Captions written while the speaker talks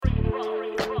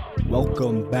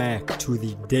Welcome back to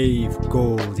the Dave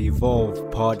Gold Evolve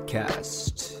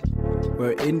podcast,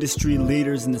 where industry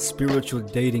leaders in the spiritual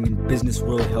dating and business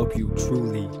world help you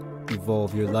truly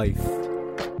evolve your life.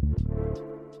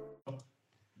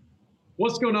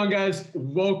 What's going on, guys?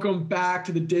 Welcome back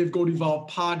to the Dave Gold Evolve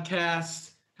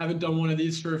podcast. Haven't done one of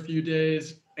these for a few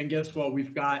days, and guess what?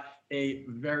 We've got a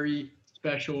very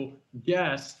special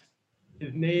guest.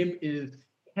 His name is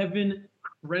Kevin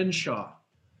Crenshaw.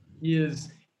 He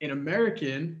is an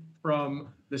American from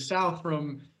the South,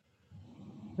 from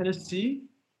Tennessee.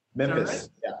 Memphis, right?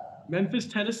 yeah. Memphis,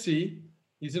 Tennessee.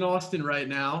 He's in Austin right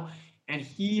now, and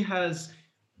he has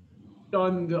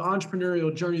done the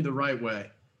entrepreneurial journey the right way,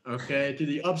 okay? Through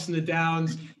the ups and the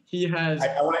downs. He has...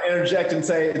 I want to interject and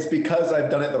say it's because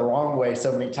I've done it the wrong way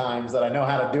so many times that I know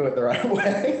how to do it the right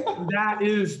way. That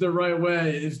is the right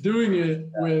way, is doing it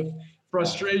with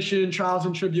frustration, trials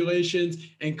and tribulations,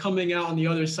 and coming out on the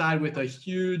other side with a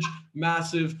huge,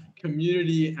 massive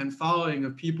community and following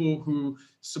of people who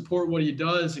support what he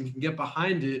does and can get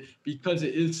behind it because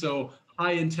it is so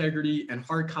high integrity and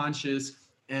heart conscious.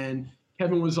 And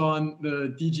Kevin was on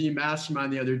the DG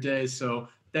Mastermind the other day, so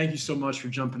thank you so much for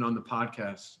jumping on the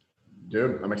podcast.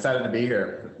 Dude, I'm excited to be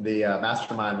here. The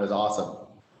Mastermind was awesome.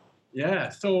 Yeah,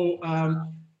 so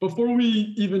before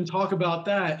we even talk about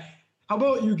that, how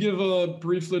about you give a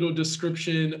brief little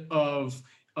description of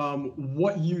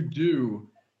what you do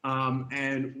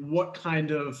and what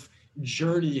kind of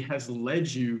journey has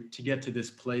led you to get to this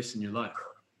place in your life?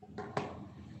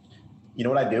 You know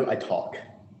what I do? I talk.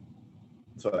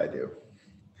 That's what I do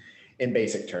in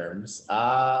basic terms.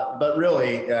 But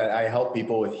really, I help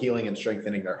people with healing and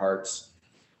strengthening their hearts.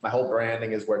 My whole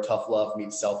branding is where tough love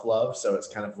meets self-love. So it's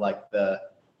kind of like the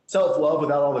self-love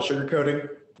without all the sugarcoating,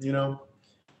 you know?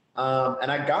 And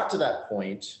I got to that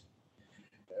point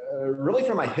really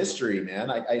from my history, man.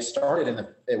 I started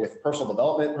with personal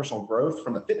development, personal growth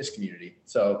from the fitness community.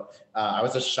 So I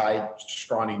was a shy,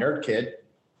 scrawny nerd kid,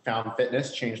 found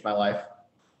fitness, changed my life,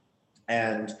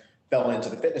 and fell into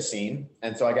the fitness scene.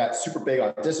 And so I got super big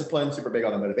on discipline, super big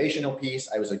on the motivational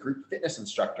piece. I was a group fitness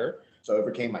instructor, so I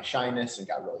overcame my shyness and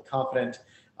got really confident.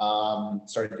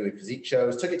 Started doing physique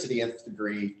shows, took it to the nth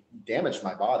degree, damaged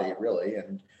my body really.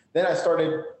 And then I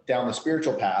started down the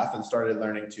spiritual path and started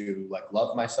learning to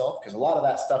love myself, because a lot of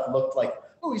that stuff looked like,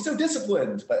 oh, he's so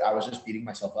disciplined, but I was just beating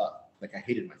myself up. I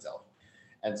hated myself.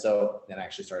 And so then I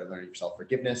actually started learning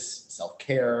self-forgiveness,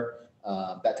 self-care,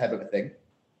 that type of a thing.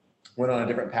 Went on a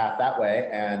different path that way.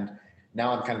 And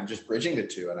now I'm kind of just bridging the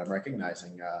two, and I'm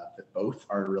recognizing that both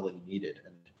are really needed.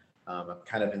 And I'm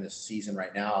kind of in this season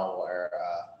right now where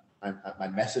my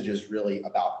message is really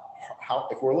about how,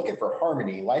 if we're looking for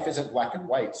harmony, life isn't black and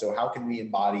white. So how can we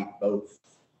embody both?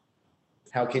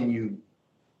 How can you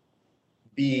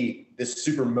be this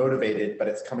super motivated, but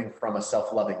it's coming from a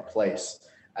self-loving place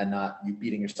and not you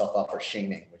beating yourself up or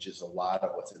shaming, which is a lot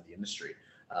of what's in the industry.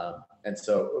 And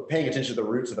so paying attention to the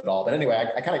roots of it all. But anyway,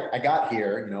 I got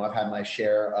here, you know, I've had my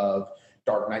share of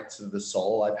dark nights of the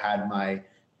soul. I've had my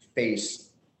face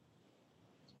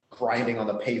grinding on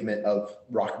the pavement of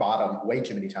rock bottom way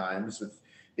too many times, with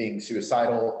being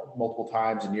suicidal multiple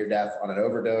times and near death on an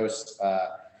overdose,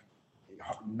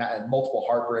 multiple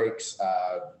heartbreaks,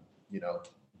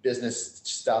 business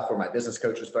stuff where my business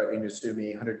coach was threatening to sue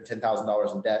me,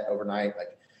 $110,000 in debt overnight.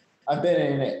 I've been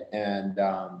in it, and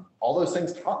all those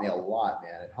things taught me a lot,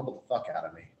 man. It humbled the fuck out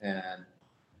of me, and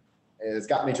it's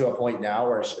got me to a point now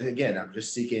where, again, I'm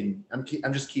just keeping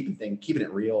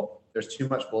it real. There's too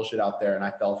much bullshit out there, and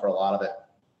I fell for a lot of it.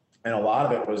 And a lot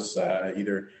of it was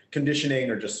either conditioning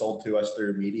or just sold to us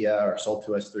through media or sold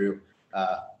to us through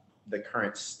the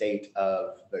current state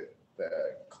of the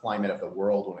climate of the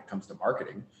world when it comes to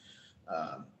marketing.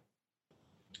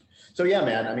 So yeah,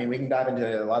 man, I mean, we can dive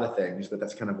into a lot of things, but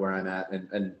that's kind of where I'm at.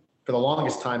 And for the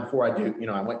longest time before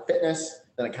I went fitness,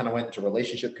 then I kind of went into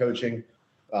relationship coaching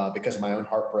because of my own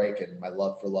heartbreak and my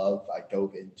love for love. I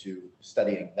dove into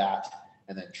studying that,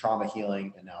 and then trauma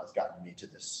healing. And now it's gotten me to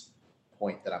this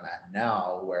point that I'm at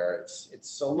now, where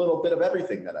it's a little bit of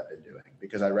everything that I've been doing,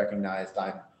 because I recognized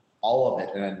I'm all of it.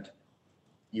 And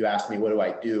you asked me, what do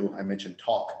I do? I mentioned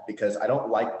talk, because I don't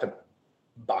like to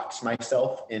box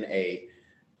myself in a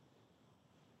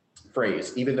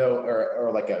phrase, even though,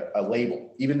 or like a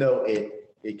label, even though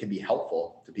it can be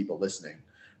helpful to people listening,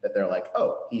 that they're like,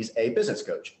 oh, he's a business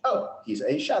coach. Oh, he's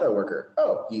a shadow worker.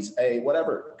 Oh, he's a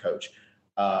whatever coach.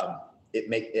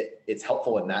 It's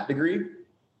helpful in that degree,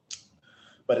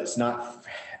 but it's not,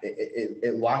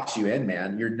 it locks you in,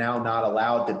 man. You're now not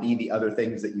allowed to be the other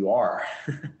things that you are.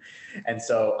 And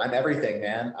so I'm everything,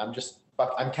 man. I'm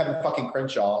Kevin fucking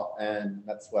Crenshaw, and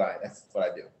that's what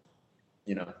I do,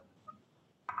 you know?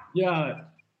 Yeah,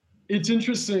 it's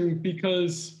interesting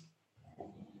because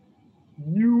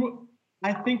you,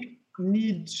 I think,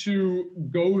 need to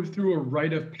go through a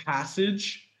rite of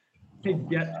passage to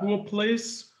get to a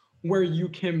place where you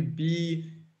can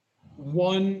be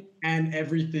one and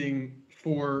everything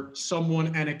for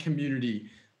someone and a community.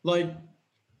 Like,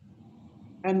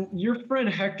 and your friend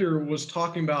Hector was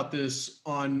talking about this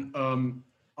on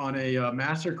a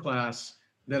master class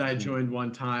that I joined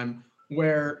one time,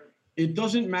 where it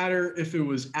doesn't matter if it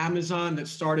was Amazon that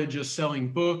started just selling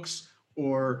books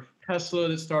or Tesla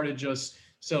that started just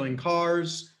selling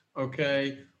cars.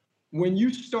 Okay, when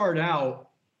you start out,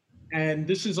 and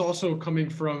this is also coming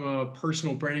from a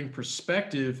personal branding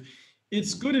perspective,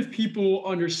 it's good if people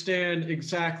understand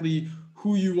exactly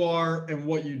who you are and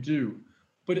what you do.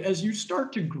 But as you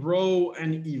start to grow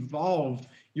and evolve,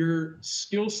 your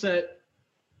skill set,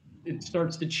 it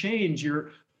starts to change,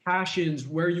 your passions,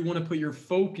 where you want to put your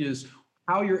focus,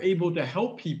 how you're able to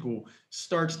help people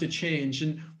starts to change.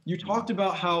 And you talked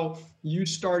about how you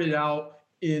started out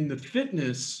in the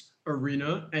fitness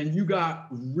arena and you got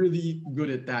really good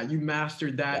at that. You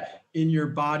mastered that in your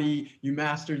body, you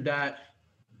mastered that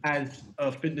as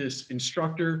a fitness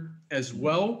instructor as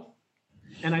well.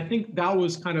 And I think that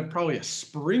was kind of probably a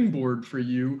springboard for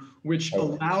you, which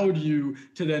allowed you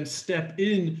to then step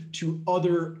into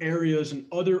other areas and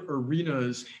other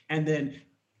arenas and then,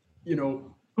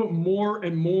 put more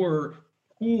and more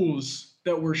tools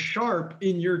that were sharp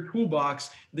in your toolbox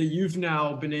that you've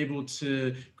now been able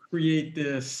to create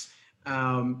this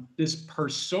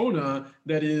persona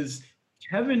that is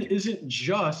Kevin isn't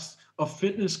just a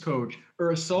fitness coach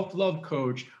or a self-love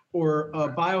coach or a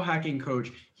biohacking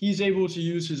coach. He's able to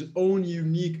use his own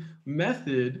unique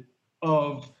method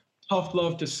of tough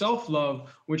love to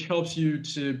self-love, which helps you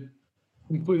to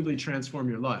completely transform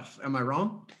your life. Am I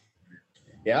wrong?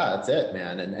 Yeah, that's it,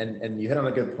 man. And you hit on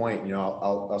a good point.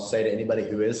 I'll say to anybody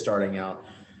who is starting out,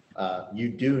 you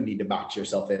do need to box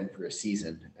yourself in for a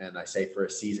season. And I say for a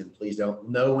season, please don't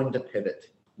know when to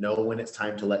pivot, know when it's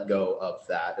time to let go of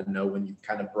that, and know when you've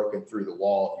kind of broken through the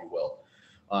wall, if you will.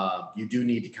 You do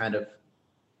need to kind of,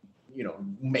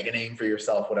 make a name for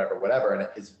yourself, whatever. And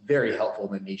it's very helpful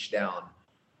to niche down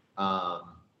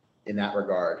in that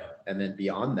regard. And then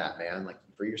beyond that, man, like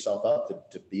free yourself up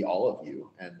to be all of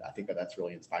you. And I think that's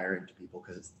really inspiring to people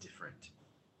because it's different.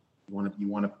 You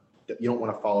don't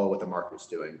want to follow what the market's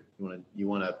doing. You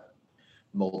want to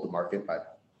mold the market by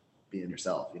being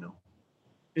yourself,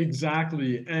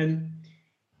 Exactly. And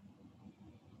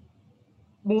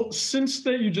well, since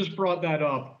that you just brought that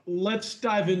up, let's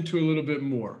dive into a little bit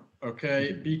more,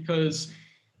 okay? Because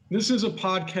this is a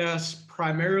podcast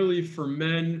primarily for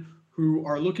men who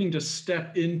are looking to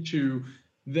step into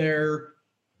their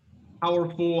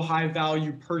powerful, high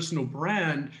value personal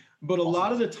brand. But a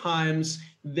lot of the times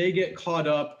they get caught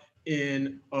up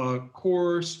in a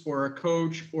course or a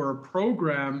coach or a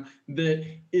program that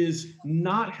is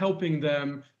not helping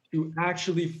them to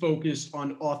actually focus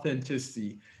on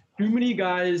authenticity. Too many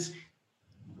guys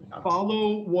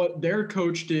follow what their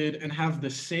coach did and have the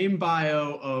same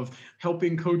bio of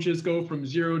helping coaches go from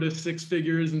 0 to 6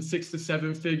 figures and 6 to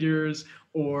 7 figures,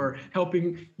 or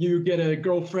helping you get a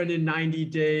girlfriend in 90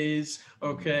 days.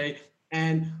 Okay.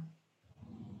 And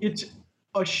it's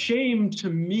a shame to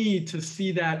me to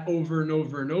see that over and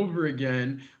over and over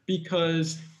again,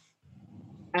 because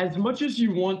as much as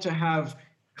you want to have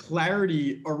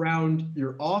clarity around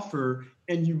your offer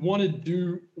and you want to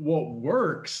do what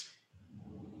works,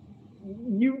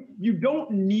 you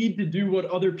don't need to do what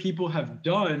other people have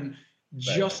done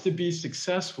just to be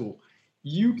successful.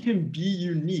 You can be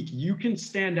unique. You can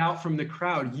stand out from the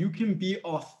crowd. You can be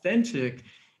authentic.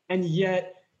 And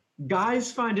yet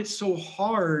guys find it so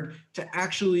hard to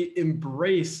actually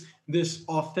embrace this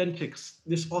authentic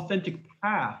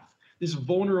path, this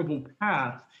vulnerable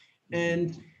path.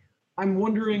 And I'm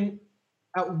wondering,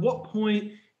 at what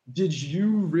point did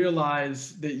you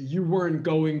realize that you weren't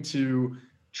going to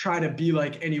try to be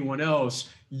like anyone else?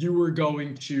 You were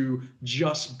going to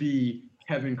just be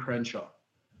Kevin Crenshaw?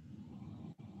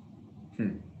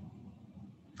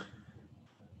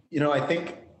 I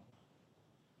think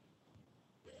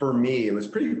for me, it was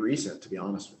pretty recent, to be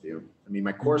honest with you. I mean,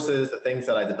 my courses, the things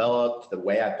that I developed, the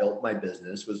way I built my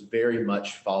business was very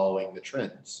much following the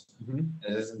trends. And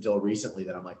it isn't until recently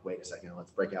that I'm like, wait a second,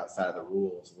 let's break outside of the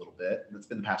rules a little bit. And it's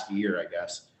been the past year, I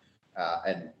guess.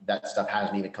 And that stuff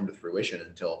hasn't even come to fruition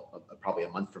until probably a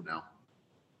month from now.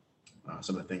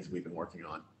 Some of the things we've been working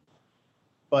on.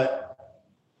 But,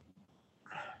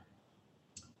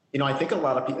 I think a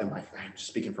lot of people, I'm just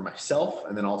speaking for myself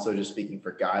and then also just speaking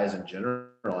for guys in general,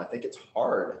 I think it's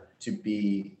hard to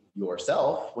be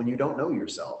yourself when you don't know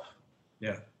yourself.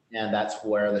 Yeah. And that's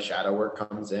where the shadow work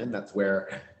comes in. That's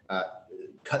where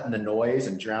cutting the noise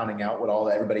and drowning out what all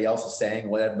everybody else is saying,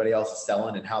 what everybody else is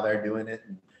selling and how they're doing it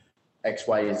and X,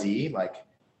 Y, Z. Like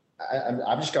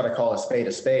I've just got to call a spade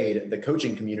a spade. The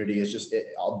coaching community is just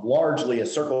largely a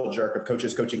circle jerk of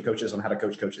coaches coaching coaches on how to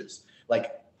coach coaches.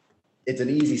 Like it's an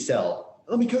easy sell.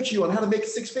 Let me coach you on how to make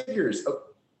 6 figures. Oh,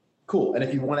 cool. And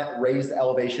if you want to raise the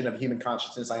elevation of human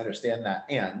consciousness, I understand that.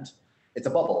 And it's a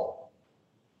bubble.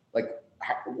 Like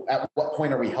at what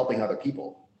point are we helping other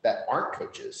people that aren't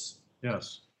coaches?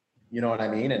 Yes. You know what I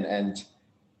mean? And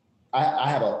I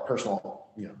have a personal,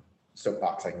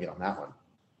 soapbox I can get on that one.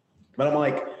 But I'm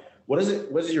like, what is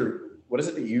it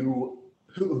that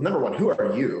number one, who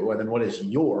are you? And then what is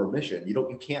your mission?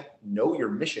 You can't know your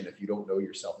mission if you don't know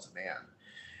yourself as a man.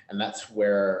 And that's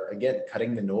where, again,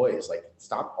 cutting the noise, like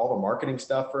stop all the marketing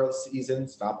stuff for a season,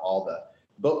 stop all the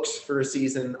books for a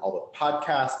season, all the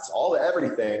podcasts, all the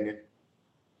everything,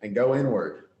 and go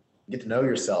inward, get to know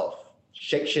yourself,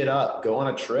 shake shit up, go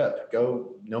on a trip,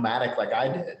 go nomadic like I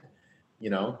did,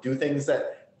 do things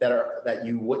that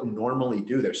you wouldn't normally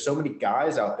do. There's so many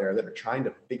guys out there that are trying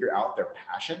to figure out their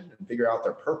passion and figure out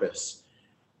their purpose.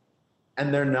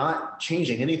 And they're not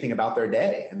changing anything about their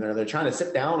day. And they're trying to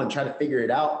sit down and try to figure it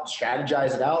out,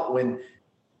 strategize it out when,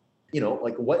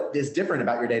 like what is different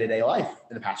about your day-to-day life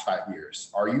in the past 5 years?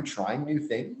 Are you trying new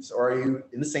things, or are you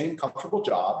in the same comfortable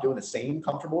job, doing the same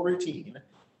comfortable routine,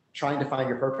 trying to find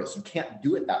your purpose? You can't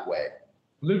do it that way.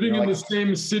 Living in the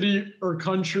same city or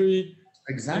country.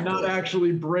 Exactly. And not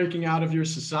actually breaking out of your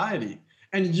society.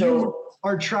 And you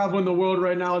are traveling the world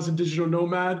right now as a digital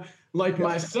nomad like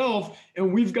myself.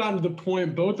 And we've gotten to the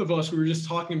point, both of us, we were just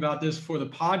talking about this for the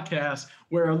podcast,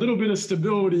 where a little bit of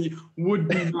stability would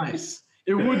be nice.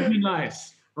 It would be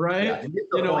nice, right?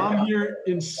 Yeah, I'm here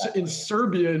in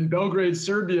Serbia, in Belgrade,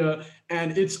 Serbia,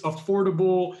 and it's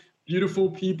affordable,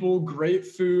 beautiful people, great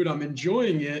food. I'm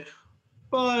enjoying it.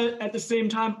 But at the same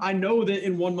time, I know that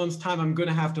in 1 month's time, I'm going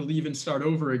to have to leave and start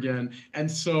over again. And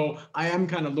so I am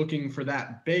kind of looking for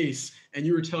that base. And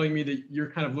you were telling me that you're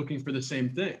kind of looking for the same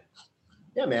thing.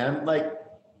 Yeah, man. Like,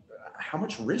 how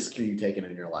much risk are you taking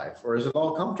in your life? Or is it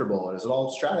all comfortable? Or is it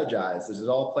all strategized? Is it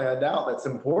all planned out? That's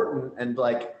important. And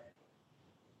like,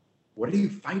 what are you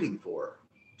fighting for?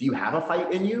 Do you have a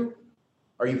fight in you?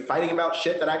 Are you fighting about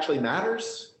shit that actually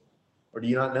matters? Or do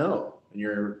you not know? And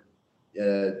you're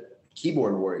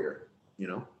keyboard warrior,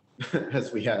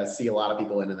 as we see a lot of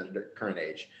people in the current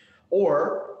age?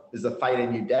 Or is the fight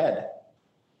in you dead?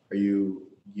 Are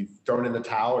you've thrown in the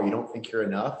towel, or you don't think you're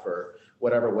enough, or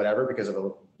whatever, because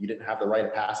you didn't have the rite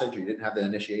of passage, or you didn't have the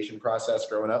initiation process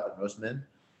growing up, like most men?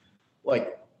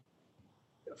 Like,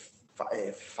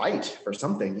 fight for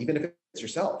something, even if it's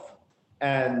yourself,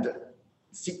 and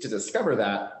seek to discover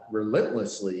that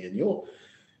relentlessly. And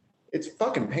it's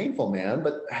fucking painful, man.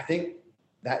 But I think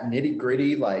that nitty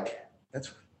gritty, like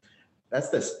that's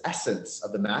this essence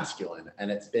of the masculine, and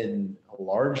it's been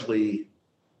largely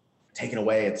taken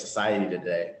away in society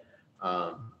today.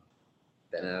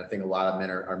 And I think a lot of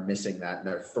men are missing that, and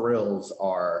their thrills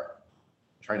are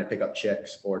trying to pick up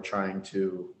chicks or trying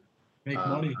to make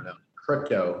money.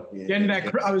 Crypto.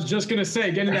 I was just gonna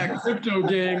say, get in that crypto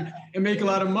game and make a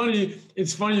lot of money.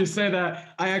 It's funny you say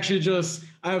that. I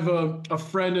have a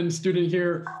friend and student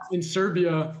here in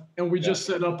Serbia, and we just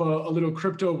set up a little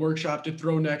crypto workshop to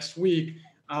throw next week.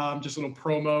 Just a little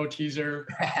promo teaser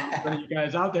for you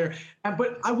guys out there.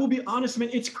 But I will be honest, man,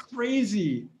 it's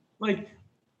crazy. Like,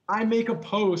 I make a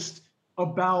post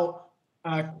about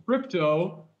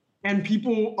crypto, and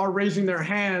people are raising their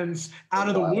hands out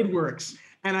of the woodworks.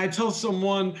 And I tell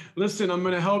someone, listen, I'm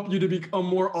going to help you to become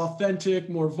more authentic,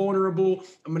 more vulnerable.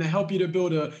 I'm going to help you to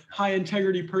build a high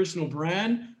integrity personal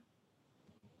brand.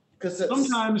 Because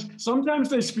sometimes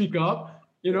they speak up.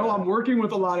 I'm working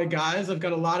with a lot of guys. I've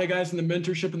got a lot of guys in the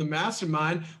mentorship and the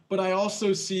mastermind, but I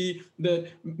also see that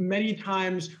many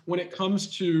times when it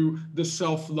comes to the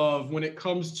self-love, when it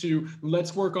comes to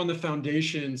let's work on the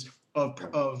foundations of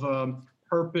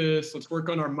purpose, let's work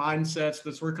on our mindsets,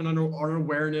 let's work on our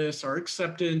awareness, our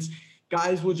acceptance,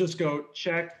 guys will just go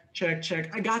check, check,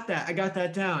 check. I got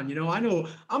that down. I know,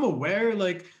 I'm aware,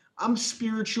 like I'm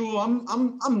spiritual,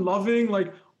 I'm loving,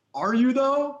 like, are you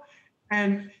though?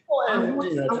 And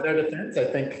to their defense, I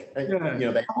think they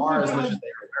are as much as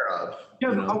they're aware of. Yeah,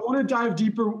 I want to dive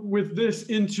deeper with this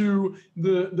into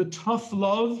the tough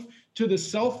love to the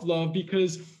self-love,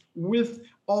 because with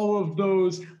all of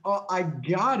those, I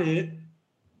got it.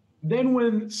 Then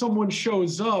when someone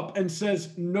shows up and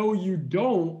says, no, you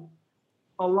don't,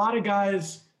 a lot of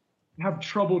guys have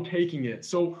trouble taking it.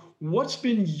 So what's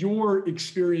been your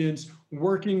experience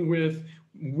working with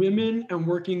women and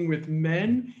working with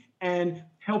men and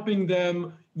helping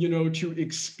them, to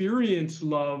experience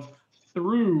love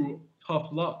through tough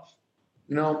love?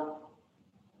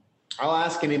 I'll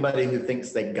ask anybody who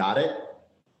thinks they got it.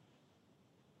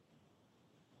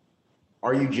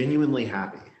 Are you genuinely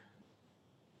happy?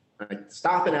 Like,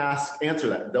 stop and answer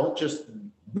that. Don't just,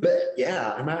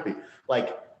 yeah, I'm happy.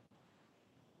 Like,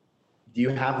 do you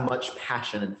have much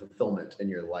passion and fulfillment in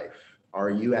your life? Are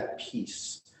you at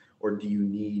peace? Or do you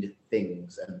need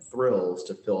things and thrills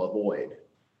to fill a void?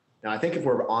 Now, I think if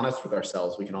we're honest with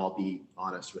ourselves, we can all be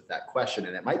honest with that question.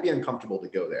 And it might be uncomfortable to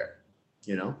go there,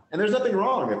 And there's nothing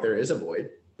wrong if there is a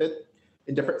void. That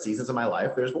in different seasons of my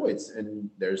life, there's voids. And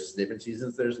there's different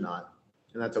seasons there's not.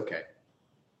 And that's okay.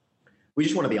 We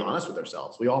just want to be honest with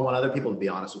ourselves. We all want other people to be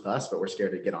honest with us, but we're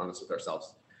scared to get honest with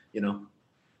ourselves,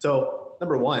 So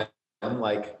number one,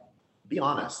 be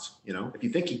honest, if you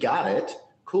think you got it,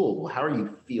 cool. Well, how are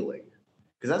you feeling?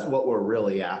 Because that's what we're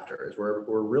really after, is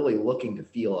we're really looking to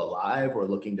feel alive. We're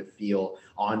looking to feel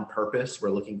on purpose.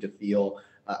 We're looking to feel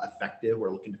effective.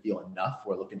 We're looking to feel enough.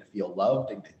 We're looking to feel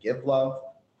loved and to give love.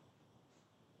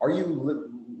 Are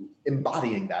you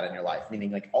embodying that in your life?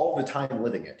 Meaning all the time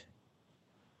living it?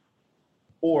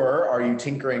 Or are you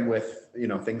tinkering with,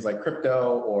 things like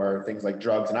crypto or things like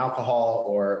drugs and alcohol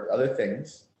or other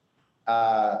things,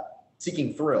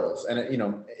 seeking thrills? And,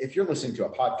 if you're listening to a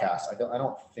podcast, I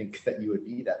don't think that you would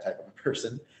be that type of a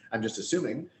person. I'm just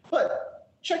assuming, but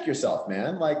check yourself,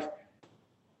 man.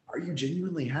 Are you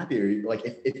genuinely happy? Are you,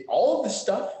 if all of this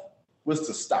stuff was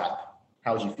to stop,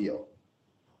 how would you feel?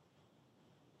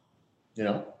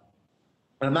 And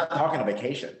I'm not talking a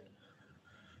vacation.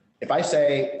 If I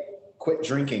say, quit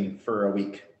drinking for a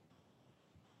week,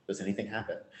 does anything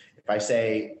happen? If I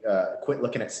say, quit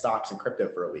looking at stocks and crypto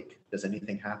for a week, does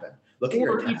anything happen? Look at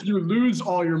or if you lose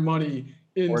all your money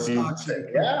in stocks.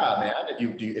 Yeah, man.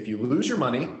 If you lose your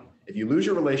money, if you lose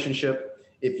your relationship,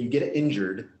 if you get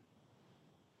injured,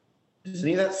 does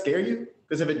any of that scare you?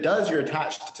 Because if it does, you're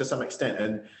attached to some extent,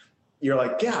 and you're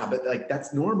like, yeah, but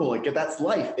that's normal. That's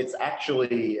life. It's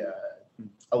actually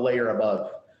a layer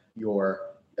above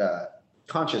your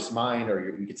conscious mind,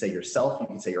 or you could say yourself, you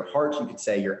could say your heart, you could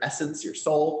say your essence, your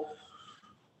soul.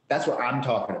 That's what I'm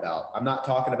talking about. I'm not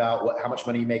talking about how much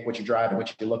money you make, what you drive, and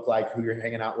what you look like, who you're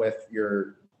hanging out with,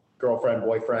 your girlfriend,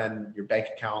 boyfriend, your bank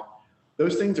account.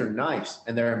 Those things are nice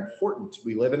and they're important.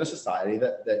 We live in a society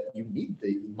that you need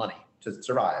the money to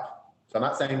survive. So I'm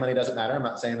not saying money doesn't matter. I'm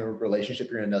not saying the relationship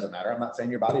you're in doesn't matter. I'm not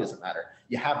saying your body doesn't matter.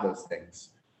 You have those things.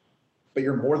 But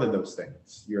you're more than those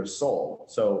things. You're a soul.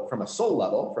 So from a soul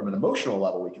level, from an emotional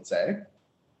level, we could say,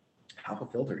 how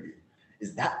fulfilled are you?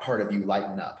 Is that part of you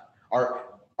lighten up?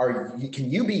 Can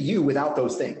you be you without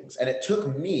those things? And it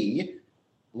took me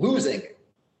losing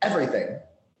everything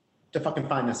to fucking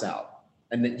find this out.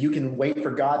 And that you can wait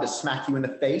for God to smack you in the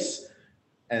face,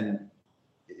 and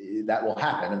that will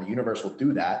happen, and the universe will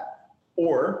do that.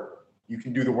 Or you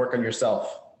can do the work on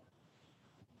yourself,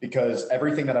 because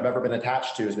everything that I've ever been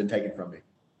attached to has been taken from me.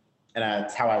 And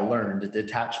that's how I learned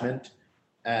detachment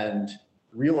and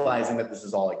realizing that this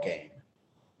is all a game.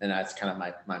 And that's kind of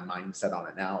my mindset on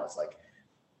it now. It's like,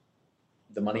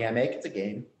 the money I make, it's a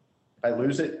game. If I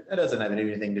lose it, it doesn't have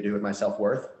anything to do with my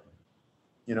self-worth.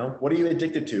 What are you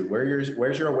addicted to?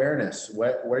 Where's your awareness?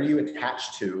 What are you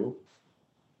attached to?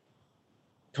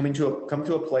 Come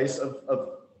to a place of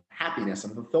happiness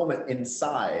and fulfillment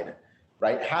inside,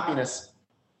 right? Happiness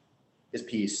is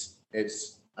peace.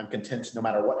 I'm content no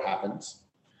matter what happens.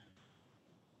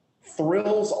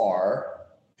 Thrills are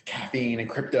caffeine and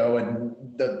crypto and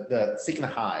the seeking the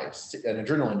highs, an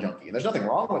adrenaline junkie. And there's nothing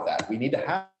wrong with that. We need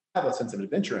to have a sense of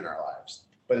adventure in our lives.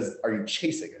 But are you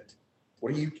chasing it?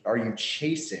 Are you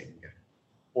chasing,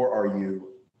 or are you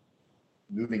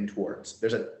moving towards?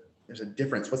 There's a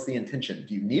difference. What's the intention?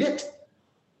 Do you need it?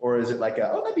 Or is it like,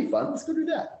 oh, that'd be fun, let's go do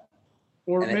that?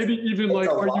 Or and maybe even like,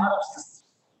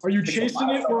 are you chasing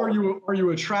it, or are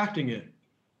you attracting it?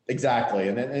 Exactly.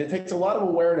 And it takes a lot of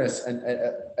awareness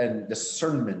and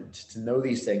discernment to know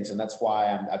these things. And that's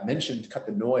why I've mentioned cut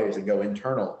the noise and go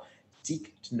internal.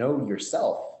 Seek to know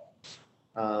yourself.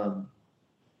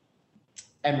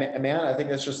 And man, I think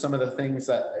that's just some of the things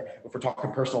that, if we're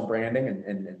talking personal branding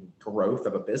and growth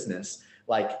of a business,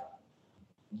 like,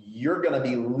 you're going to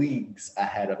be leagues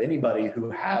ahead of anybody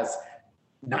who has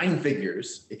 9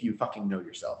 figures if you fucking know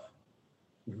yourself.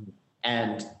 Mm-hmm.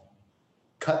 And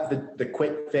cut the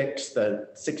quick fix, the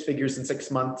 6 figures in 6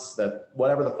 months, the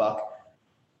whatever the fuck.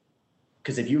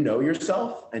 Because if you know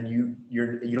yourself and you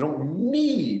don't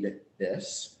need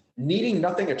this, needing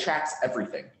nothing attracts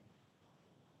everything.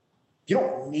 If you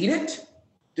don't need it,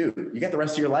 dude, you got the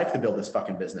rest of your life to build this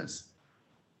fucking business,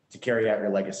 to carry out your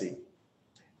legacy.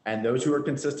 And those who are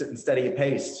consistent and steady at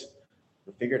pace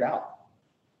will figure it out.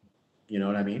 You know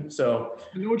what I mean? So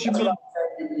I know what you mean.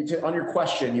 On your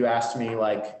question, you asked me,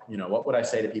 like, you know, what would I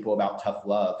say to people about tough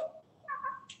love?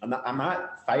 I'm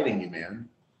not fighting you, man.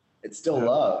 It's still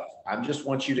love. I just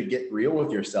want you to get real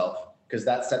with yourself, because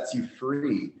that sets you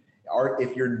free. Or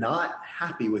if you're not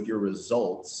happy with your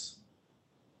results,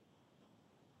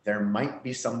 there might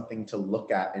be something to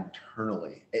look at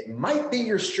internally. It might be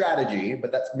your strategy,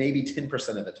 but that's maybe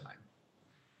 10% of the time.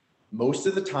 Most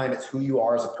of the time, it's who you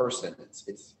are as a person.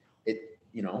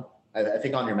 You know, I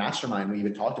think on your mastermind, we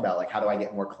even talked about, like, how do I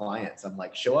get more clients? I'm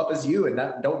like, show up as you and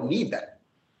don't need that.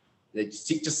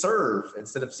 Seek to serve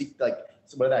instead of seek, like,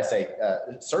 what did I say?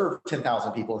 Serve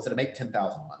 10,000 people instead of make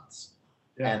 10,000 months.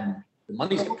 Yeah. And the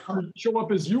money's gonna come. Show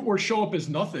up as you, or show up as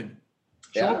nothing.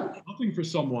 Show up as nothing for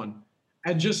someone,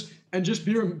 and just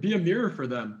be a mirror for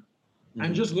them,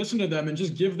 and just listen to them and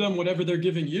just give them whatever they're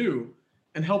giving you,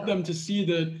 and help them to see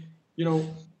that, you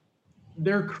know,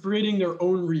 they're creating their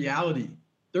own reality.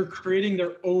 They're creating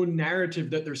their own narrative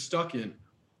that they're stuck in.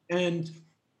 And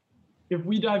if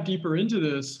we dive deeper into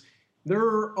this, there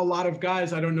are a lot of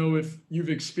guys, I don't know if you've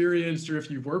experienced or if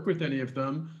you've worked with any of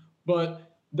them,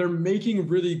 but they're making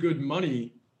really good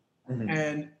money,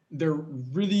 and they're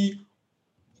really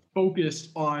focused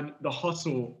on the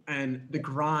hustle and the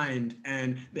grind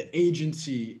and the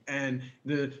agency and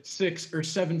the 6 or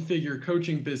 7 figure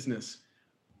coaching business.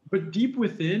 But deep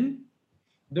within,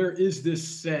 there is this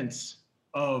sense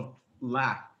of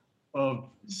lack, of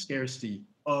scarcity,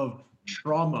 of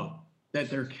trauma that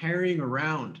they're carrying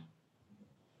around.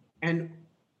 And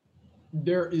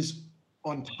there is,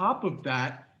 on top of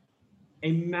that,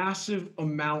 a massive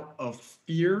amount of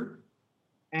fear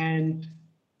and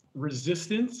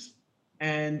resistance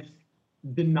and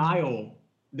denial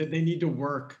that they need to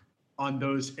work on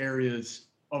those areas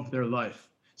of their life.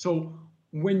 So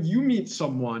when you meet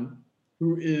someone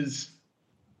who is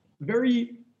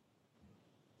very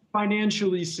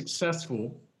financially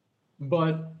successful,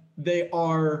 but they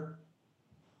are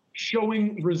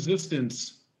showing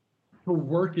resistance to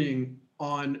working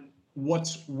on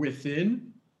what's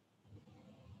within,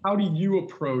 how do you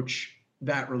approach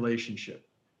that relationship?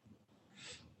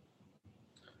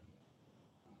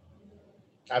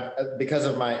 Because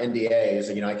of my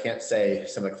NDAs, you know, I can't say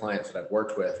some of the clients that I've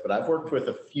worked with, but I've worked with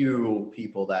a few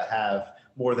people that have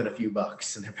more than a few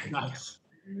bucks in their bank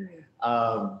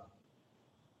account.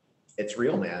 It's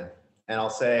real, man. And I'll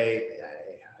say,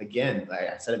 again, like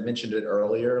I mentioned it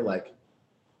earlier, like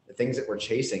the things that we're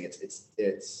chasing,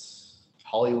 it's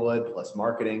Hollywood plus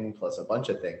marketing plus a bunch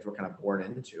of things. We're kind of born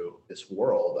into this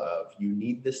world of, you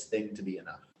need this thing to be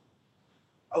enough.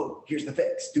 Oh, here's the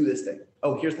fix, do this thing.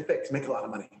 Oh, here's the fix, make a lot of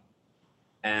money.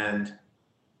 And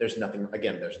there's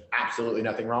absolutely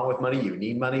nothing wrong with money. You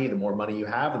need money. The more money you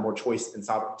have, the more choice and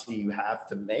sovereignty you have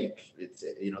to make. It's,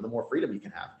 you know, the more freedom you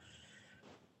can have.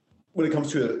 When it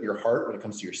comes to your heart, when it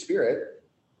comes to your spirit,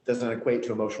 it doesn't equate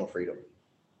to emotional freedom.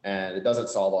 And it doesn't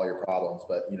solve all your problems,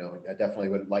 but, you know, I definitely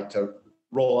would like to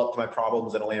roll up to my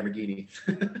problems in a Lamborghini.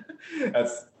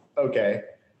 That's okay.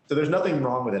 So there's nothing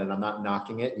wrong with it, and I'm not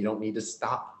knocking it. You don't need to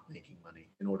stop making money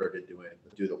in order to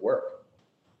do the work.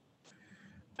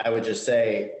 I would just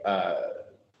say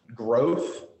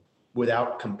growth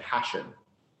without compassion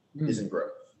isn't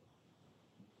growth.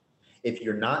 If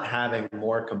you're not having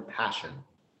more compassion,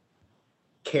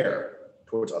 care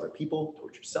towards other people,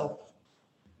 towards yourself,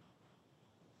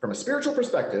 from a spiritual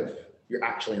perspective, you're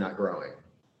actually not growing.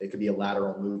 It could be a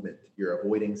lateral movement. You're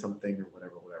avoiding something or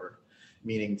whatever.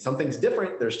 Meaning something's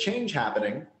different, there's change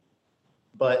happening,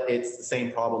 but it's the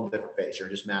same problem, different face. You're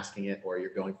just masking it, or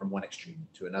you're going from one extreme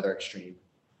to another extreme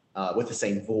with the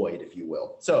same void, if you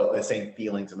will. So the same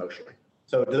feelings emotionally.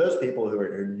 So to those people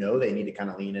who know they need to kind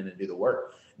of lean in and do the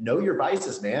work, know your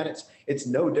vices, man. It's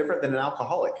no different than an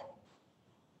alcoholic.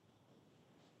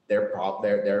 They're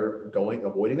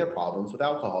avoiding their problems with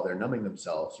alcohol. They're numbing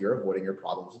themselves. You're avoiding your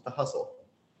problems with the hustle.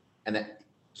 And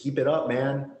keep it up,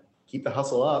 man. Keep the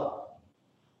hustle up.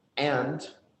 And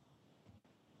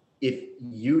if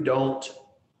you don't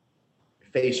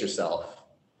face yourself,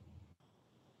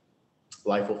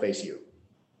 life will face you.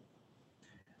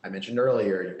 I mentioned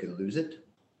earlier, you can lose it.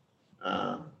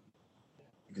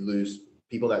 You can lose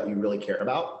people that you really care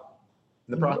about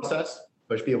in the process,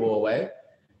 push people away.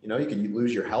 You know, you can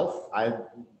lose your health. I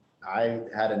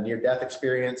had a near-death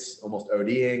experience, almost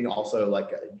ODing, also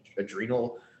like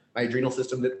my adrenal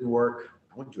system didn't work.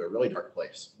 I went to a really dark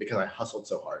place because I hustled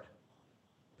so hard.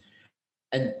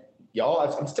 And y'all,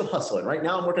 I'm still hustling. Right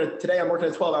now, today I'm working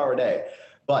a 12-hour day,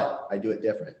 but I do it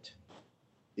different.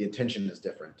 the intention is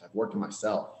different. I've worked on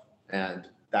myself, and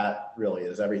that really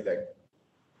is everything.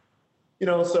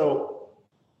 So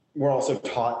we're also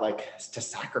taught like to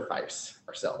sacrifice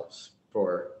ourselves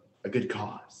for a good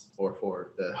cause or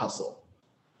for the hustle.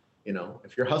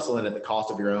 If you're hustling at the cost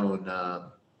of your own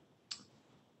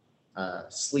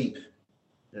sleep,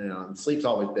 and sleep's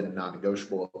always been a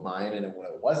non-negotiable of mine. And when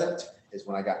it wasn't is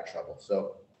when I got in trouble.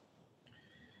 So,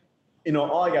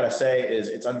 all I got to say is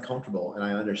it's uncomfortable and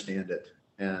I understand it.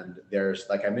 And there's,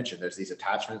 like I mentioned, there's these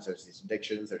attachments, there's these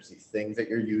addictions, there's these things that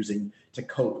you're using to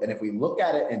cope. And if we look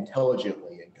at it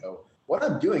intelligently and go, what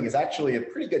I'm doing is actually a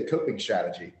pretty good coping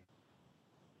strategy.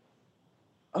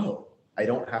 Oh, I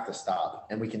don't have to stop.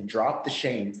 And we can drop the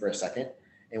shame for a second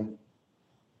and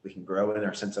we can grow in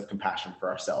our sense of compassion for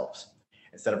ourselves.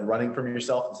 Instead of running from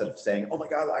yourself, instead of saying, oh my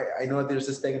God, I know there's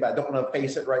this thing about, I don't want to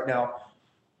face it right now.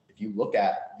 If you look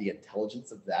at the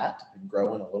intelligence of that and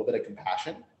grow in a little bit of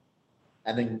compassion,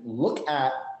 and then look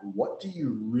at what do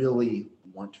you really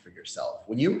want for yourself?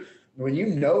 When you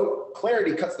know,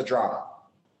 clarity cuts the drama.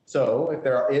 So if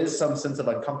there is some sense of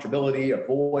uncomfortability, a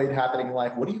void happening in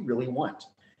life, what do you really want?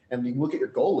 And you look at your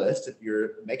goal list. If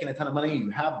you're making a ton of money,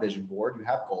 you have vision board, you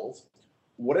have goals.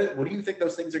 What do you think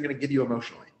those things are going to give you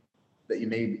emotionally that you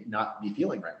may not be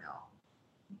feeling right now?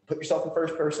 Put yourself in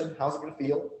first person. How's it going to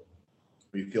feel?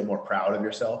 Do you feel more proud of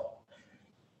yourself?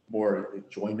 More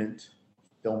enjoyment,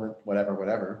 fulfillment,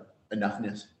 whatever,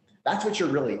 enoughness. That's what you're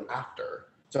really after.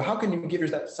 So how can you give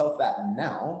yourself that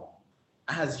now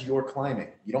as you're climbing?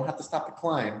 You don't have to stop the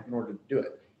climb in order to do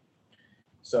it.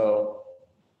 So,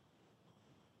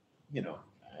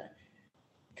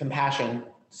 compassion,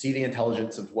 see the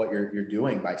intelligence of what you're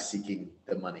doing by seeking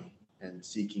the money and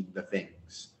seeking the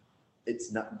things.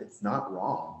 It's not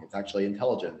wrong. It's actually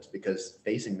intelligent because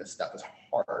facing this stuff is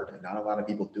hard and not a lot of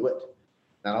people do it.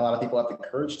 Not a lot of people have the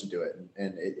courage to do it.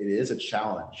 And it is a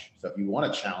challenge. So if you want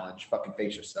a challenge, fucking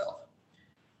face yourself.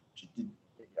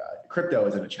 Crypto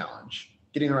isn't a challenge.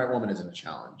 Getting the right woman isn't a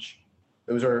challenge.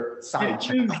 Those are side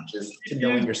challenges to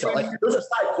knowing yourself. Like, those are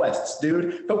side quests,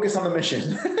 dude. Focus on the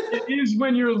mission. It is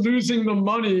when you're losing the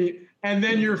money and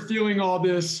then you're feeling all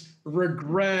this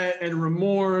regret and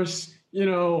remorse.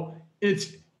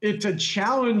 It's a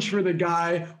challenge for the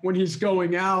guy when he's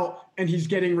going out and he's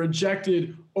getting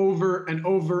rejected over and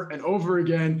over and over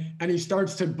again, and he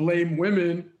starts to blame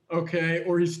women, okay?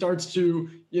 Or he starts to,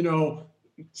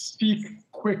 seek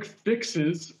quick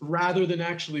fixes rather than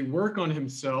actually work on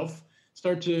himself,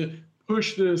 start to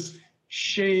push this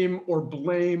shame or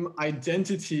blame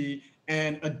identity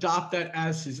and adopt that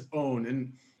as his own.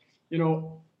 And,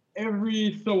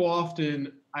 every so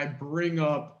often I bring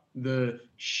up the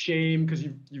shame because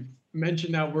you've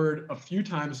mentioned that word a few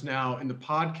times now in the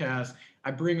podcast.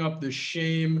 I bring up the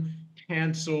shame,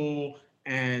 cancel,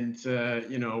 and,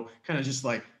 kind of just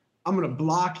like, I'm going to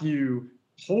block you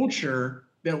culture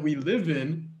that we live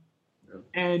in.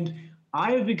 And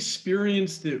I have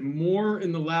experienced it more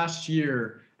in the last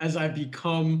year as I've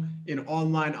become an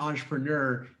online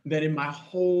entrepreneur than in my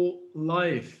whole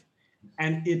life.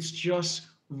 And it's just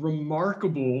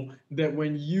remarkable that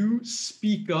when you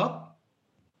speak up,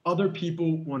 other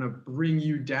people want to bring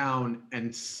you down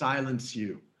and silence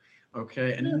you.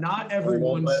 Okay. And not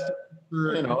everyone's,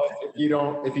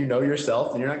 if you know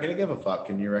yourself, then you're not going to give a fuck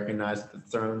and you recognize that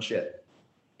it's their own shit.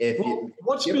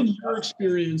 What's been your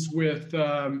experience with,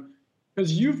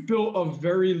 because you've built a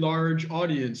very large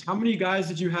audience. How many guys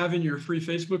did you have in your free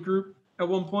Facebook group at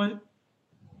one point?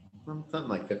 Something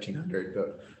like 1,500,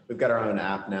 but we've got our own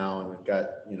app now and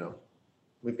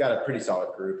we've got a pretty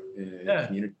solid group in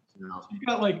community now. You've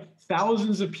got like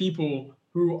thousands of people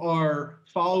who are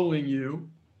following you.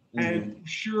 And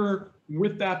sure,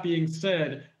 with that being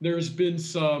said, there's been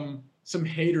some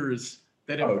haters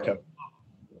that have come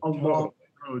up along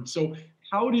the road. So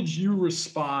how did you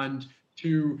respond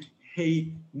to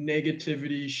hate,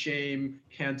 negativity, shame,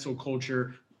 cancel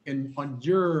culture on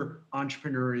your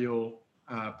entrepreneurial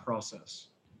process?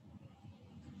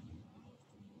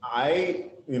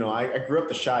 I grew up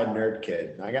the shy nerd kid,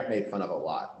 and I got made fun of a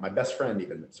lot. My best friend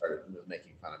even started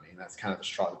making fun of me, and that's kind of the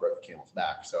straw that broke the camel's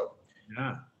back. So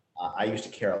yeah. I used to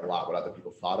care a lot what other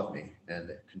people thought of me, and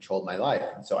it controlled my life.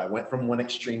 And so I went from one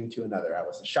extreme to another. I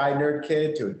was a shy nerd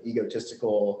kid to an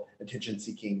egotistical,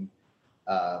 attention-seeking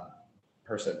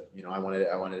person. I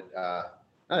wanted not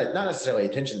necessarily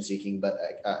attention-seeking, but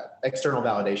external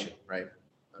validation, right?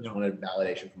 I just wanted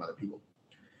validation from other people.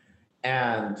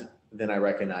 And then I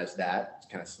recognized that,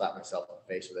 kind of slapped myself in the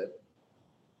face with it.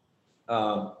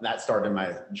 That started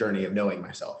my journey of knowing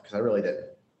myself, because I really didn't.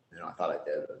 I thought I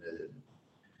did, but I didn't.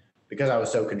 Because I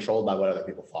was so controlled by what other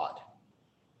people thought.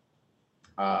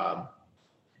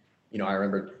 I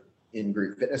remember in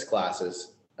group fitness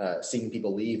classes, seeing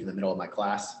people leave in the middle of my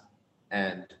class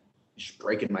and just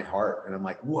breaking my heart. And I'm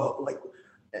like, whoa, like,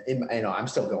 I'm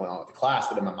still going on with the class,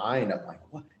 but in my mind, I'm like,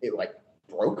 what? It like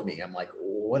broke me. I'm like,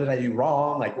 what did I do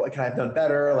wrong? Like, what could I have done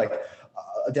better? Like,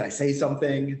 did I say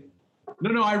something?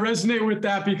 No, I resonate with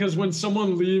that, because when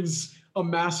someone leaves a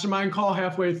mastermind call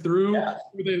halfway through, or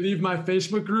they leave my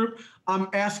Facebook group, I'm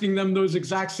asking them those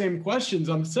exact same questions.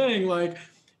 I'm saying like,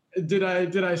 did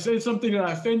I say something? Did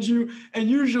I offend you? And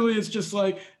usually it's just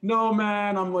like, no,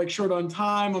 man, I'm like short on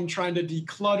time. I'm trying to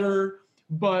declutter.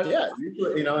 But yeah,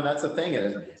 usually, and that's the thing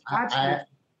is I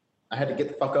had to get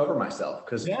the fuck over myself,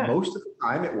 because most of the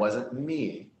time it wasn't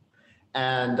me.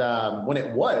 And when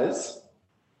it was,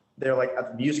 they're like,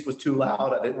 the music was too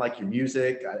loud. I didn't like your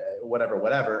music,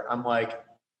 whatever. I'm like,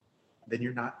 then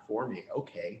you're not for me.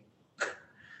 Okay.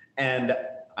 And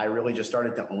I really just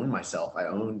started to own myself. I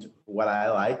owned what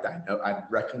I liked. I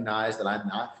recognized that I'm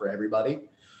not for everybody.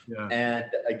 Yeah. And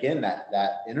again,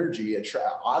 that energy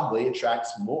oddly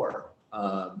attracts more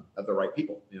of the right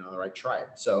people, the right tribe.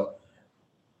 So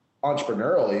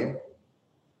entrepreneurially,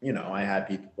 I've had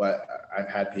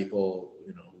people,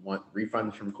 want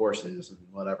refunds from courses and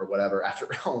whatever, after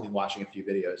only watching a few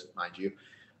videos, mind you.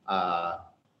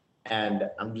 And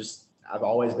I've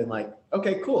always been like,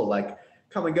 okay, cool. Like,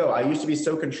 come and go. I used to be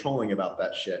so controlling about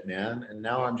that shit, man. And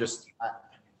now I'm just,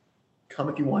 come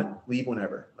if you want, leave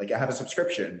whenever. Like, I have a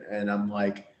subscription and I'm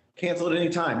like, cancel at any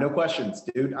time. No questions,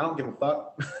 dude. I don't give a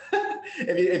fuck.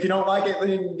 if you don't like it,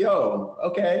 then go.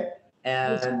 Okay.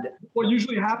 And what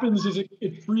usually happens is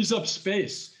it frees up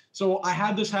space. So I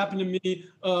had this happen to me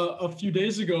a few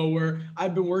days ago, where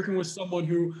I've been working with someone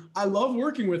who I love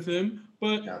working with him,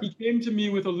 but he came to me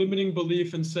with a limiting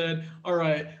belief and said, all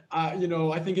right,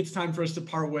 I think it's time for us to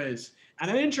part ways. And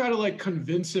I didn't try to like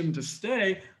convince him to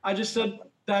stay. I just said,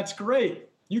 that's great.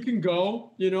 You can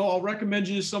go, I'll recommend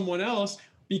you to someone else,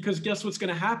 because guess what's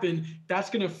going to happen? That's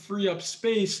going to free up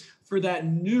space for that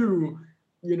new,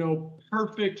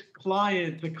 perfect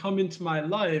client to come into my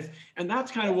life. And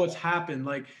that's kind of what's happened.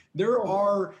 Like, there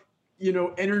are,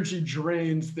 energy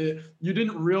drains that you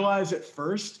didn't realize at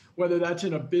first, whether that's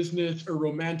in a business or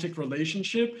romantic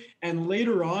relationship. And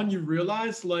later on, you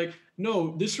realize like,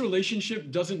 no, this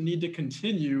relationship doesn't need to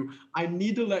continue. I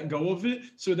need to let go of it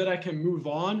so that I can move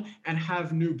on and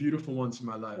have new beautiful ones in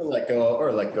my life. Let go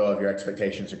of your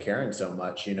expectations or caring so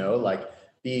much, like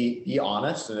be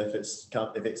honest. And if it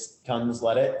comes,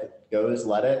 let it. If it goes,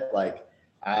 let it. Like,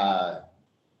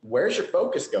 where's your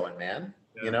focus going, man?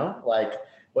 Yeah. Like,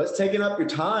 what's taking up your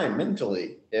time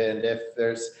mentally? And if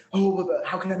there's,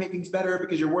 how can I make things better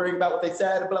because you're worrying about what they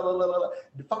said, blah, blah, blah, blah.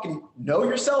 Fucking know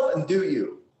yourself and do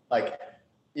you. Like,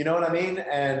 you know what I mean?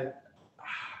 And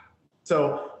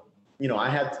so,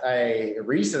 I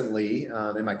recently,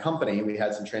 in my company, we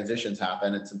had some transitions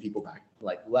happen and some people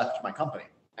left my company.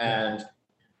 And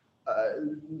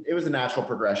it was a natural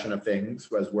progression of things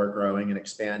as we're growing and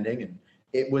expanding. And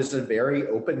it was a very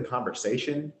open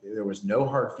conversation. There was no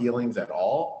hard feelings at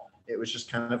all. It was just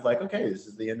kind of like, okay, this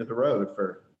is the end of the road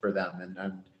for them.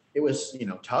 And it was,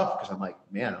 tough, because I'm like,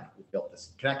 man, we built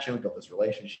this connection, we built this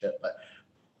relationship, but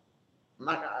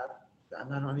I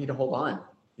don't need to hold on,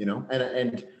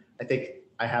 and I think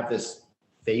I have this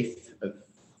faith of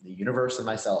the universe and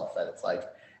myself that it's like,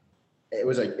 it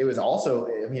was also,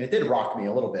 it did rock me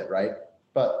a little bit, right?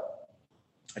 But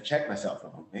I checked myself.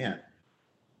 I'm like, man,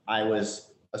 I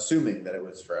was assuming that it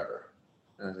was forever.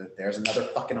 And there's another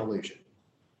fucking illusion.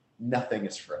 Nothing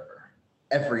is forever.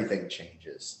 Everything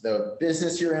changes. The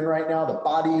business you're in right now, the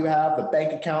body you have, the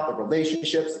bank account, the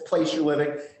relationships, the place you're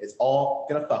living, it's all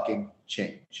gonna fucking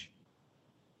change.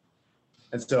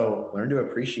 And so learn to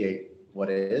appreciate what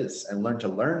it is and learn to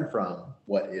learn from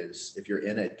what is if you're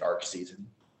in a dark season.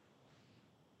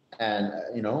 And,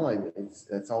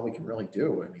 that's all we can really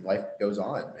do. Life goes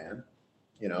on, man.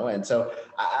 And so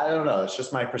I don't know. It's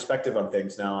just my perspective on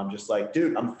things now. I'm just like,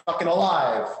 dude, I'm fucking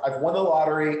alive. I've won the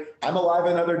lottery. I'm alive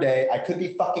another day. I could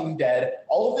be fucking dead.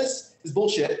 All of this is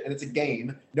bullshit, and it's a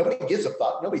game. Nobody gives a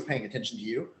fuck. Nobody's paying attention to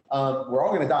you. We're all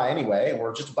going to die anyway, and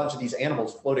we're just a bunch of these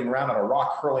animals floating around on a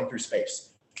rock hurling through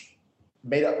space.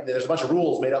 There's a bunch of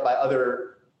rules made up by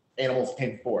other animals that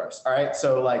came before us. All right?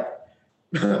 So, like...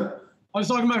 I was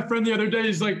talking to my friend the other day.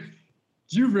 He's like,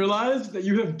 do you realize that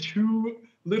you have two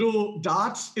little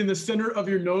dots in the center of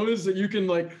your nose that you can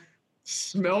like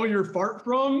smell your fart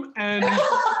from, and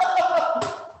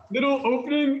little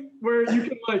opening where you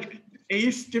can like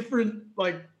ace different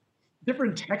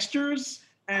textures,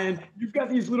 and you've got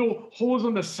these little holes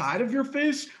on the side of your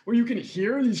face where you can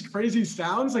hear these crazy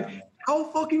sounds? Like,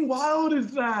 how fucking wild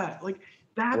is that? Like,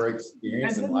 That's, We're and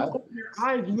experiencing then you life. open your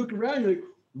eyes, you look around, you're like,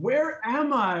 where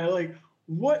am I? Like,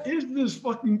 what is this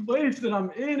fucking place that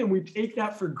I'm in? And we take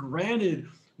that for granted.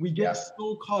 We get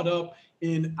so caught up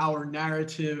in our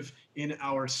narrative, in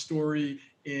our story,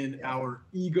 in our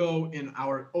ego, in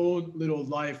our own little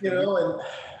life. You know, and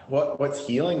what's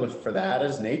healing for that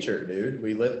is nature, dude.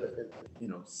 We live, you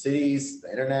know, cities, the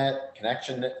internet,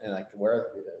 connection, and like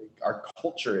where our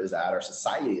culture is at, our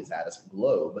society is at as a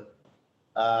globe,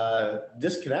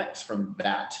 disconnects from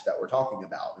that we're talking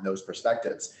about and those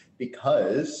perspectives,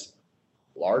 because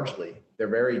largely they're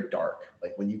very dark.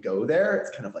 Like when you go there,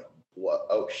 it's kind of like, what?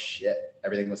 Oh shit,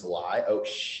 everything was a lie. Oh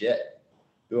shit,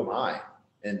 who am I?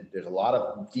 And there's a lot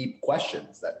of deep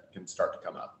questions that can start to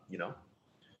come up, you know?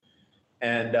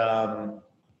 And,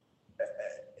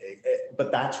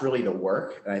 but that's really the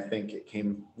work. And I think it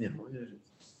came, you know,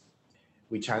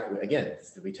 we tend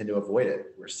to avoid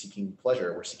it. We're seeking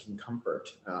pleasure. We're seeking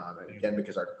comfort. Again,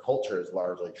 because our culture is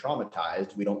largely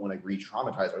traumatized, we don't want to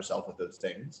re-traumatize ourselves with those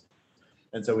things.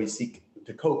 And so we seek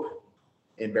to cope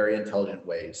in very intelligent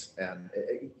ways and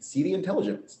see the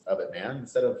intelligence of it, man,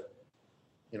 instead of,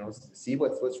 you know, see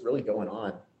what's really going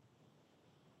on.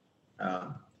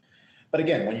 But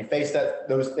again, when you face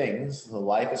those things, the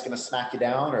life is going to smack you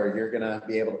down, or you're going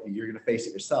to face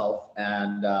it yourself.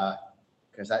 And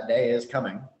because that day is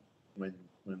coming when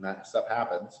that stuff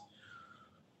happens.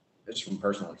 Just from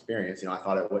personal experience, you know, I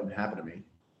thought it wouldn't happen to me.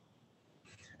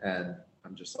 And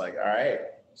I'm just like, all right,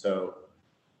 so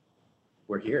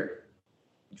we're here.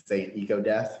 You could say an ego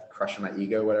death, crushing my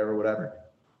ego, whatever.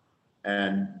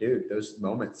 And dude, those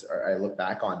moments I look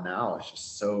back on now, it's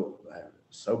just so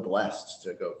blessed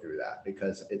to go through that,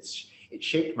 because it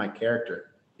shaped my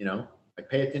character, you know? Like,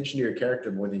 pay attention to your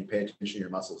character more than you pay attention to your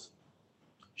muscles.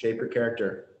 Shape your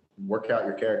character, work out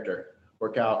your character,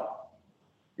 work out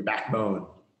your backbone,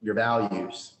 your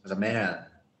values as a man,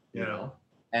 you know?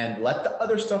 And let the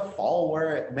other stuff fall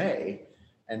where it may,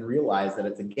 and realize that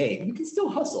it's a game. You can still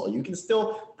hustle. You can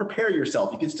still prepare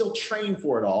yourself. You can still train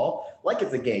for it all like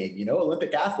it's a game. You know,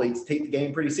 Olympic athletes take the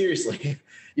game pretty seriously.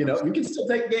 You know, you can still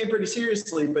take the game pretty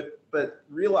seriously, but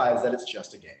realize that it's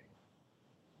just a game.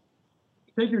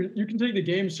 You can take the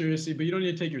game seriously, but you don't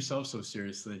need to take yourself so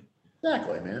seriously.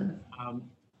 Exactly, man.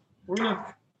 We're going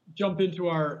to jump into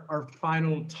our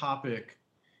final topic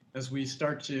as we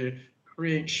start to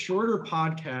create shorter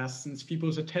podcasts, since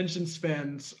people's attention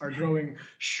spans are growing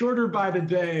shorter by the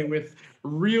day with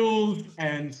reels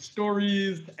and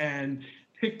stories and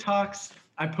TikToks.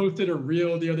 I posted a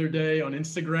reel the other day on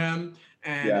Instagram,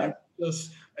 and it was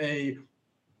just a,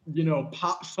 you know,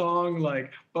 pop song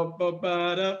like and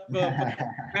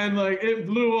like it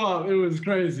blew up. It was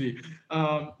crazy.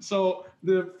 So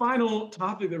the final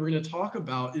topic that we're going to talk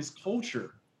about is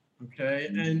culture. Okay.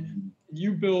 And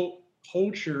you built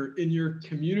culture in your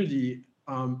community,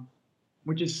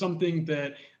 which is something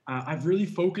that I've really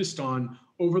focused on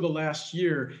over the last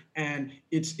year. And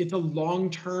it's a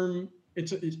long-term,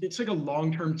 it's like a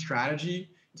long-term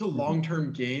strategy. It's a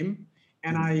long-term game.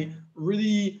 And I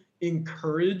really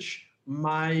encourage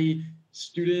my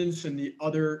students and the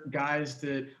other guys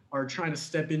that are trying to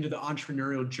step into the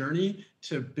entrepreneurial journey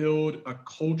to build a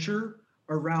culture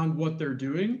around what they're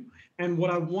doing. And what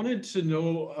I wanted to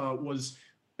know was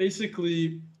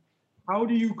basically, how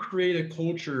do you create a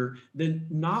culture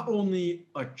that not only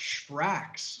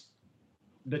attracts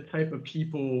the type of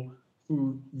people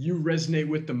who you resonate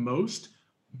with the most,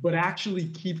 but actually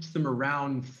keeps them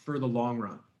around for the long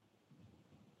run?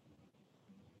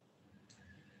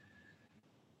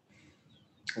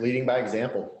 Leading by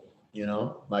example, you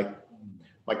know, like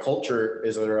my culture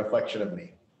is a reflection of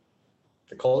me.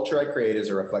 The culture I create is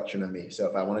a reflection of me. So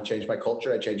if I want to change my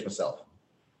culture, I change myself.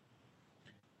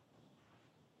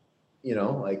 You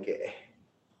know, like,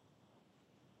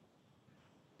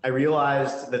 I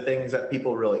realized the things that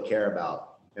people really care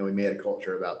about, and we made a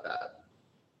culture about that.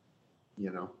 You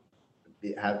know,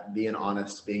 being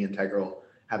honest, being integral,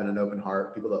 having an open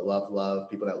heart, people that love,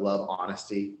 people that love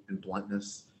honesty and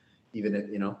bluntness. Even if,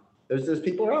 you know, there's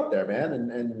people out there, man,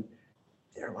 and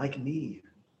they're like me.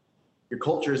 Your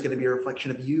culture is going to be a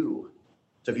reflection of you.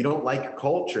 So if you don't like your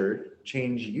culture,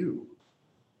 change you.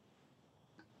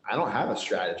 I don't have a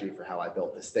strategy for how I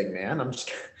built this thing, man.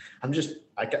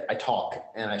 I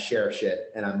talk and I share shit,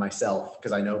 and I'm myself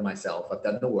because I know myself. I've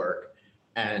done the work,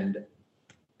 and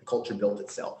the culture built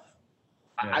itself.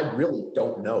 Yeah. I really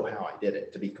don't know how I did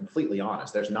it, to be completely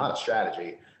honest. There's not a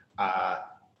strategy.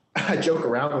 I joke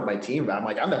around with my team, but I'm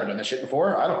like, I've never done this shit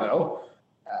before. I don't know.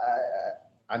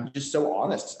 I'm just so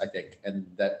honest, I think, and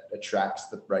that attracts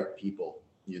the right people,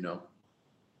 you know.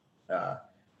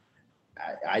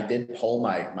 I did poll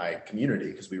my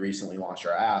community because we recently launched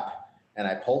our app, and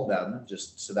I polled them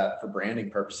just so that for branding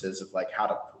purposes of like how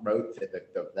to promote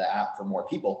the app for more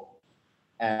people.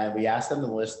 And we asked them to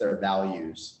list their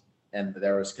values, and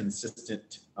there was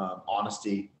consistent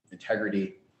honesty,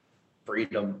 integrity,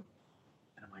 freedom.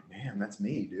 And I'm like, man, that's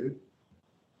me, dude.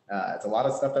 It's a lot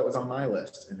of stuff that was on my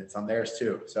list, and it's on theirs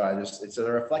too. So it's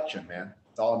a reflection, man.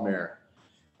 It's all a mirror.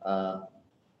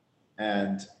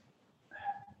 And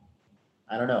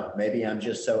I don't know, maybe I'm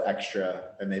just so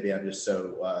extra, and maybe I'm just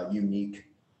so unique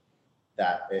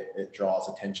that it draws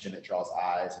attention, it draws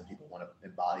eyes, and people want to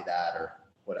embody that or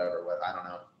whatever. I don't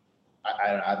know.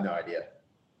 I have no idea.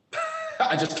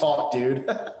 I just talk, dude.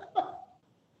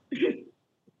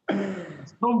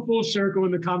 Come full circle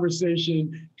in the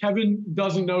conversation. Kevin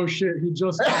doesn't know shit. He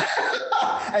just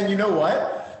And you know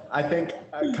what? I think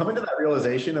coming to that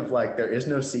realization of like, there is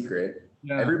no secret.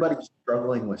 Yeah. Everybody's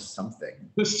struggling with something.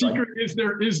 The secret is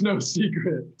there is no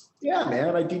secret. Yeah,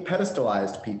 man. I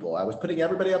depedestalized people. I was putting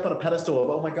everybody up on a pedestal of,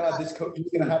 oh my God, this coach is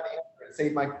going to have the answer and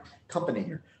save my company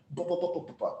here.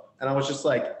 And I was just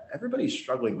like, everybody's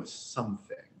struggling with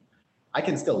something. I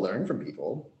can still learn from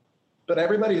people, but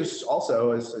everybody is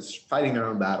also is fighting their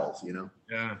own battles, you know?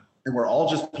 Yeah. And we're all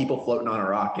just people floating on a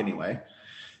rock anyway.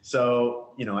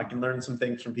 So, you know, I can learn some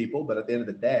things from people, but at the end of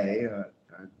the day,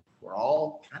 we're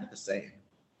all kind of the same.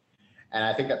 And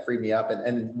I think that freed me up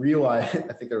and realized,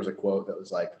 I think there was a quote that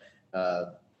was like,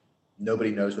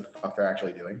 nobody knows what the fuck they're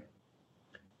actually doing.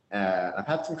 I've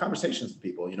had some conversations with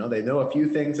people, you know, they know a few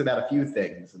things about a few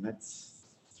things, and that's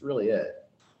really it.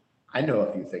 I know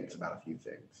a few things about a few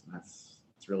things, and that's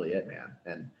really it, man.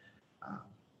 And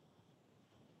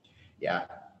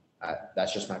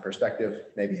that's just my perspective.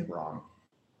 Maybe I'm wrong.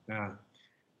 Yeah,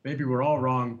 maybe we're all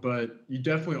wrong, but you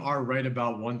definitely are right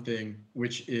about one thing,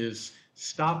 which is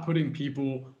stop putting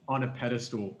people on a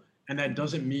pedestal. And that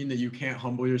doesn't mean that you can't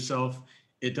humble yourself.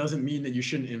 It doesn't mean that you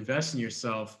shouldn't invest in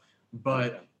yourself,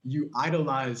 but you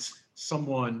idolize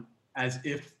someone as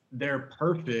if they're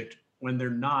perfect when they're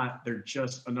not. They're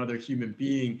just another human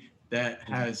being that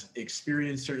has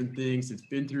experienced certain things, that's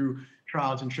been through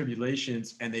trials and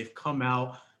tribulations, and they've come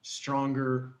out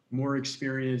stronger, more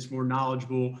experienced, more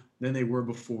knowledgeable than they were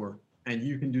before. And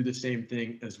you can do the same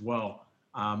thing as well.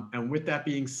 And with that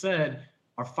being said,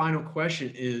 our final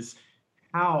question is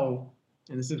how,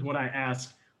 and this is what I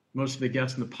ask most of the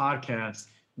guests in the podcast,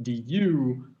 do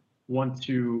you want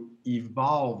to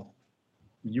evolve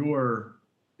your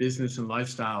business and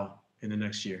lifestyle in the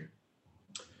next year?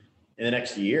 In the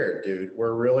next year, dude,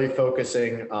 we're really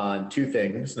focusing on two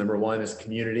things. Number one is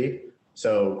community.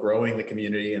 So growing the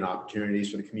community and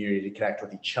opportunities for the community to connect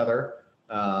with each other,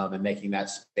 and making that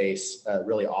space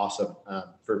really awesome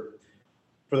for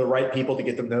the right people to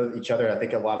get to know each other. I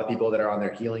think a lot of people that are on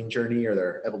their healing journey or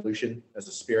their evolution as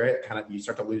a spirit, kind of, you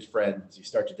start to lose friends, you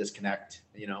start to disconnect,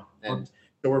 you know, and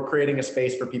so we're creating a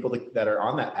space for people that are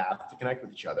on that path to connect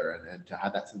with each other and to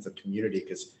have that sense of community,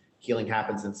 because healing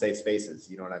happens in safe spaces.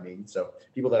 You know what I mean? So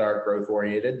people that are growth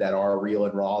oriented, that are real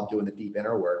and raw, doing the deep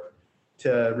inner work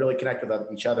to really connect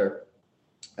with each other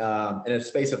in a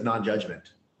space of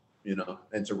non-judgment, you know,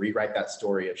 and to rewrite that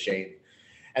story of shame.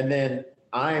 And then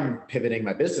I'm pivoting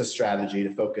my business strategy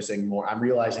to focusing more. I'm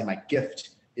realizing my gift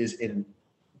is in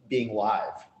being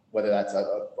live, whether that's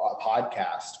a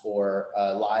podcast or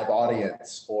a live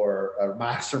audience or a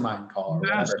mastermind call.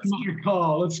 Mastermind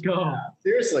call, let's go. Yeah,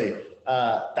 seriously,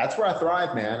 that's where I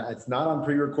thrive, man. It's not on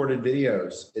pre-recorded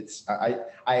videos. It's I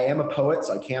am a poet,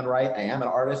 so I can write. I am an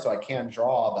artist, so I can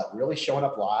draw. But really showing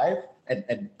up live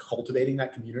and cultivating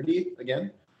that community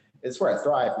again, is where I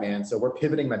thrive, man. So we're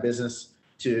pivoting my business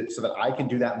so that I can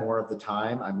do that more of the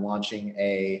time. I'm launching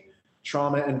a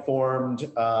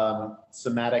trauma-informed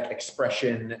somatic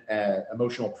expression,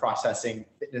 emotional processing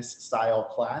fitness style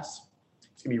class.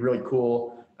 It's gonna be really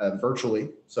cool virtually.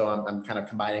 So I'm kind of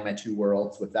combining my two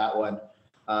worlds with that one.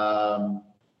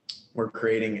 We're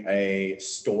creating a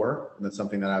store, and that's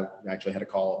something that I actually had a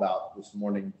call about this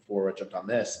morning before I jumped on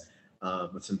this,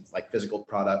 with some like physical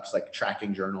products like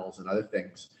tracking journals and other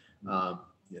things.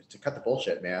 To cut the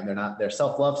bullshit, man. They're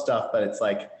self-love stuff, but it's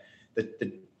like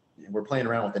we're playing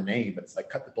around with the name, but it's like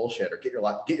cut the bullshit or get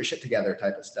your shit together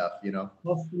type of stuff, you know?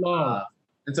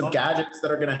 And some gadgets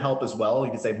that are going to help as well.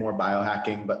 You could say more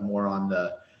biohacking, but more on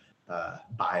the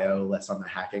bio, less on the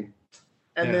hacking.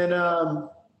 And then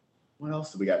what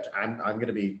else do we got? I'm going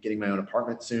to be getting my own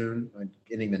apartment soon. I'm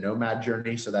getting the nomad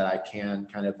journey so that I can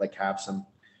kind of like have some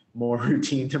more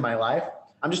routine to my life.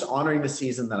 I'm just honoring the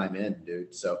season that I'm in,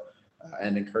 dude. So,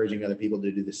 and encouraging other people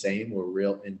to do the same. We're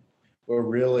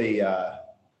really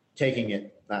taking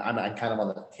it I'm kind of on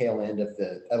the tail end of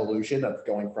the evolution of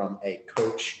going from a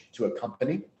coach to a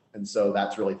company. And so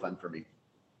that's really fun for me.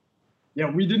 Yeah,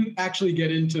 we didn't actually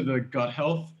get into the gut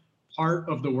health part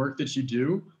of the work that you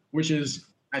do, which is,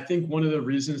 I think, one of the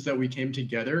reasons that we came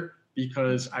together,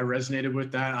 because I resonated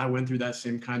with that. I went through that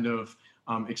same kind of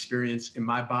experience in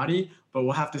my body, but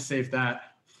we'll have to save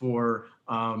that for,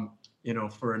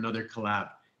 for another collab.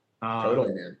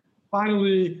 Totally, man.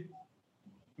 Finally,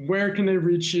 where can they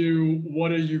reach you?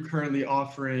 What are you currently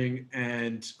offering,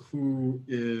 and who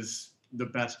is the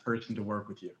best person to work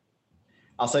with you?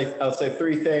 I'll say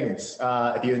three things.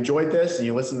 If you enjoyed this and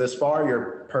you listened this far,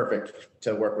 you're perfect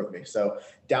to work with me. So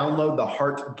download the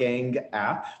Heart Gang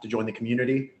app to join the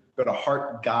community. Go to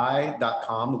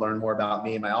heartguy.com to learn more about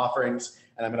me and my offerings.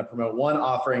 And I'm going to promote one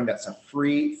offering that's a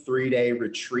free 3-day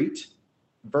retreat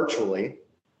virtually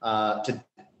to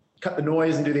cut the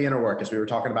noise and do the inner work, as we were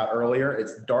talking about earlier.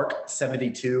 It's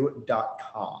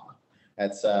dark72.com.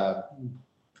 That's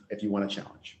if you want a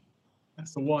challenge.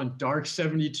 That's the one,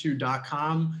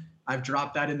 dark72.com. I've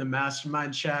dropped that in the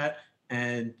mastermind chat,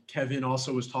 and Kevin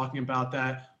also was talking about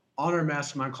that on our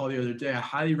mastermind call the other day. I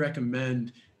highly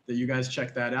recommend that you guys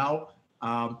check that out.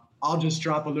 I'll just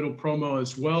drop a little promo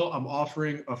as well. I'm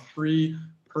offering a free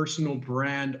personal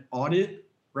brand audit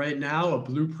right now, a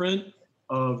blueprint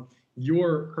of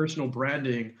your personal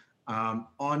branding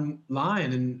online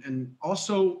and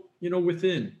also,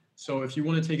 within. So if you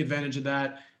want to take advantage of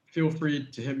that, feel free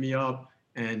to hit me up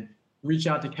and reach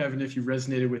out to Kevin if you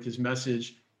resonated with his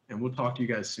message, and we'll talk to you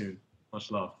guys soon. Much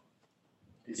love.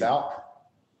 Peace out.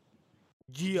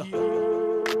 Yeah.